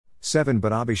7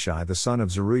 But Abishai the son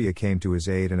of Zeruiah came to his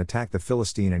aid and attacked the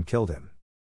Philistine and killed him.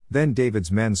 Then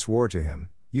David's men swore to him,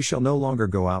 "You shall no longer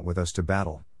go out with us to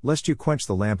battle, lest you quench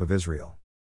the lamp of Israel."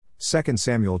 2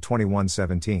 Samuel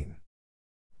 21:17.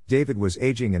 David was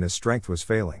aging and his strength was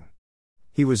failing.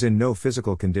 He was in no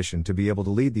physical condition to be able to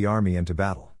lead the army into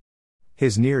battle.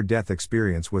 His near-death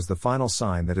experience was the final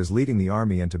sign that his leading the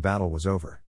army into battle was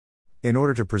over. In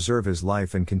order to preserve his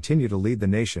life and continue to lead the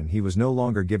nation, he was no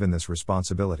longer given this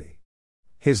responsibility.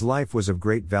 His life was of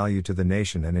great value to the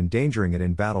nation, and endangering it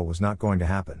in battle was not going to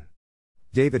happen.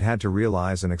 David had to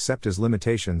realize and accept his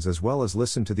limitations, as well as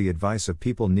listen to the advice of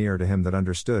people near to him that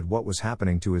understood what was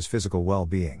happening to his physical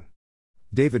well-being.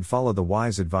 David followed the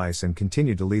wise advice and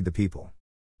continued to lead the people.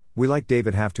 We, like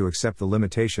David, have to accept the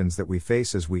limitations that we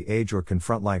face as we age or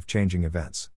confront life-changing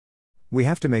events. We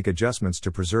have to make adjustments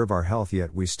to preserve our health,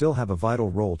 yet we still have a vital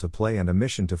role to play and a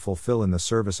mission to fulfill in the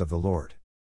service of the Lord.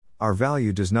 Our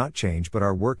value does not change, but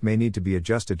our work may need to be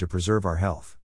adjusted to preserve our health.